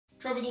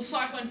Tropical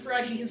Cyclone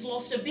Faraji has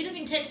lost a bit of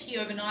intensity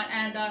overnight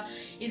and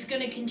is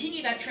going to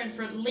continue that trend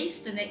for at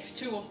least the next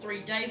 2 or 3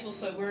 days or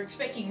so. We're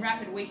expecting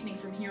rapid weakening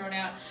from here on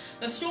out.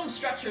 The storm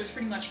structure has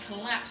pretty much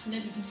collapsed, and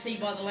as you can see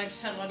by the latest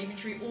satellite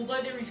imagery,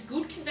 although there is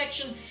good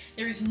convection,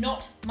 there is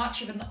not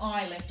much of an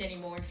eye left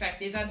anymore. In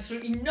fact, there's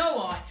absolutely no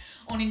eye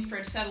on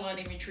infrared satellite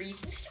imagery. You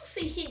can still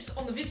see hints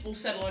on the visible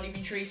satellite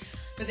imagery,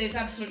 but there's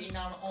absolutely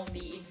none on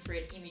the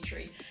infrared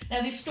imagery.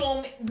 Now, this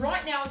storm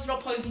right now is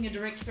not posing a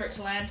direct threat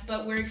to land,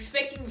 but we're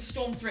expecting the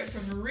storm threat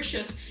from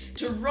Mauritius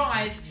to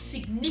rise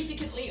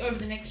significantly over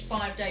the next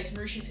 5 days.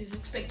 Mauritius is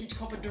expected to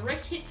cop a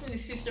direct hit from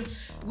this system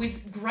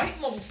with great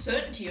model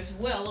certainty as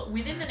well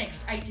within the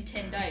next 8 to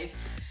 10 days.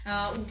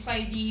 We'll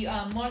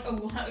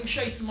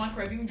show you some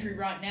microwave imagery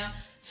right now.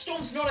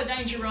 Storm's not a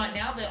danger right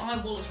now. The eye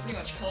wall is pretty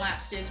much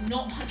collapsed. There's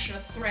not much of a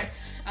threat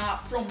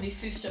from this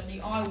system.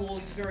 The eye wall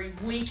is very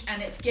weak,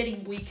 and it's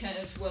getting weaker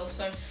as well.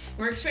 So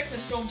we're expecting the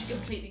storm to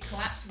completely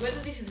collapse. Whether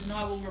this is an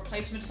eye wall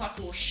replacement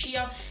cycle or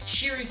shear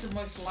is the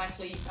most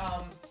likely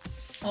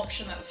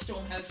option that the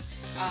storm has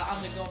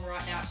undergone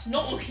right now. It's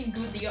not looking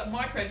good. The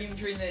microwave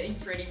imagery and the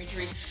infrared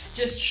imagery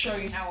just show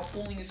you how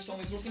appalling this storm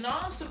is looking.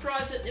 I'm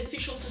surprised that the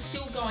officials are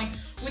still going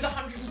with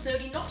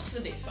 130 knots for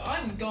this.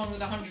 I'm going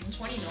with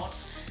 120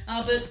 knots,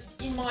 but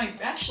in my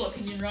actual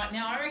opinion right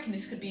now, I reckon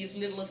this could be as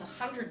little as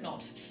 100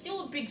 knots. It's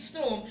still a big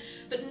storm,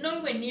 but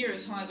nowhere near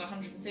as high as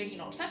 130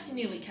 knots. That's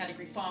nearly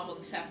Category 5 on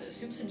the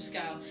Saffir-Simpson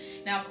scale.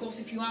 Now, of course,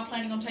 if you are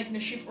planning on taking a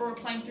ship or a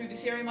plane through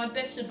this area, my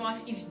best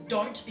advice is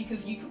don't,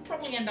 because you could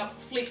probably end up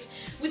flipped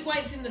with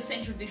waves in the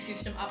centre of this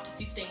system up to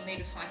 15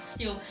 metres high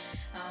still.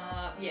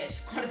 Yeah,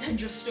 it's quite a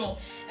dangerous storm.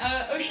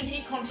 Ocean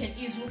heat content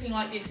is looking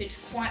like this. It's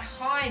quite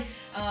high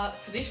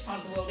for this part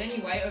of the world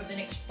anyway over the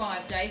next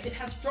 5 days. It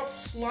has dropped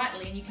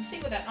slightly, and you can see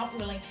where that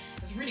upwelling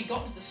has really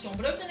gotten to the storm.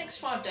 But over the next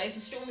 5 days, the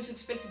storm is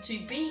expected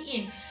to be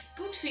in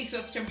good sea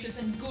surface temperatures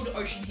and good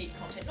ocean heat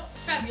content. Not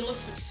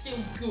fabulous, but still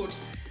good.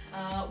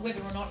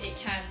 Whether or not it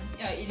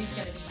is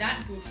going to be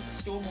that good for the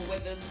storm, or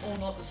whether or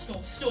not the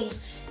storm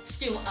stalls,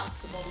 still up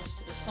for the models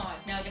to decide.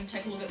 Now we're going to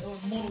take a look at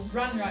the model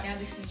run right now.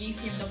 This is the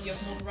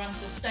ECMWF model run,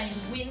 sustained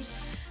winds,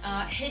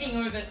 heading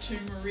over to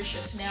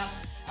Mauritius. Now,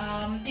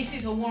 this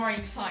is a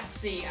worrying sight to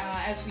see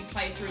as we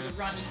play through the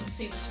run. You can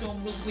see the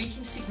storm will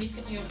weaken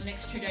significantly over the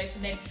next 2 days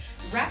and then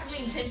rapidly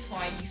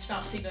intensify. You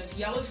start to see those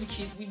yellows, which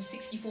is winds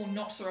 64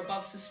 knots or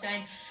above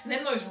sustained, and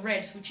then those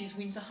reds, which is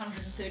winds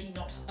 130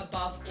 knots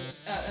above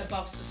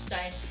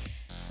sustained.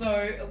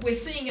 So we're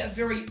seeing a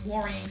very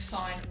worrying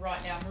sign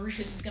right now.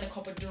 Mauritius is going to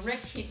cop a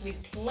direct hit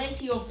with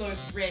plenty of those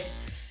reds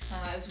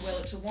as well.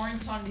 It's a worrying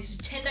sign. This is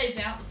 10 days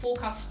out. The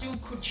forecast still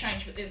could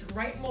change, but there's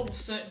great model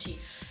certainty.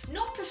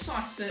 Not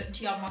precise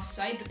certainty, I must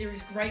say, but there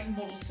is great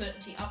model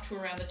certainty up to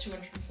around the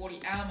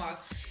 240-hour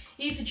mark.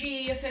 Here's a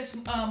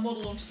GEFS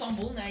model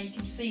ensemble. Now you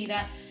can see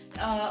that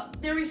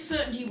there is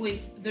certainty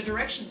with the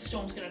direction the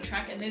storm's going to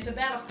track, and there's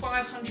about a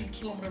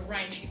 500-kilometre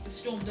range. If the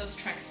storm does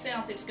track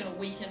south, it's going to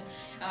weaken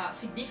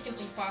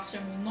significantly faster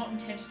and will not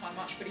intensify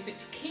much. But if it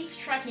keeps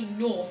tracking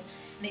north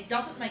and it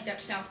doesn't make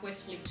that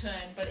southwesterly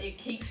turn, but it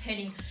keeps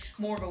heading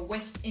more of a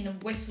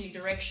westerly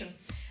direction,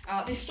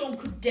 this storm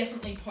could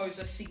definitely pose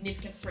a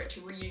significant threat to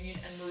Reunion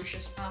and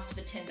Mauritius after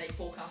the 10-day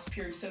forecast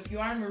period. So if you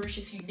are in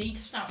Mauritius, you need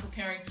to start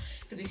preparing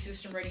for this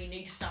system ready. You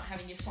need to start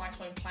having your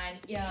cyclone plan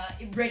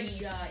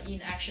ready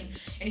in action.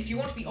 And if you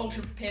want to be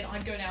ultra prepared,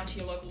 I'd go down to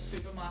your local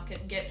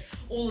supermarket and get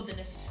all of the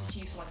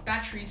necessities like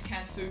batteries,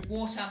 canned food,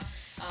 water,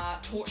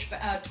 torches,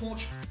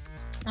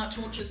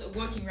 a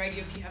working radio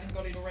if you haven't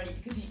got it already,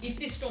 because if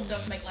this storm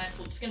does make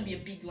landfall, it's going to be a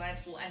big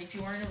landfall, and if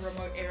you are in a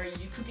remote area,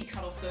 you could be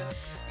cut off for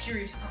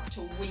periods up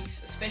to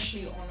weeks,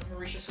 especially on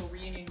Mauritius or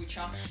Reunion, which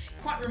are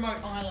quite remote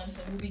islands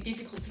and will be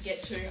difficult to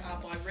get to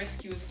by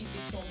rescuers if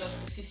this storm does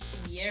persist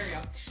in the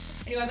area.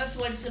 Anyway, that's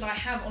the latest that I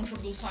have on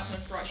Tropical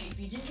Cyclone Faraji. If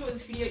you did enjoy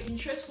this video, you can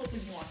share support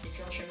with me. If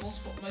you want to show more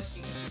support, most of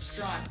you can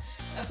subscribe.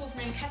 That's all from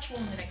me, and catch you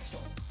all in the next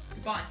storm.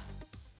 Goodbye.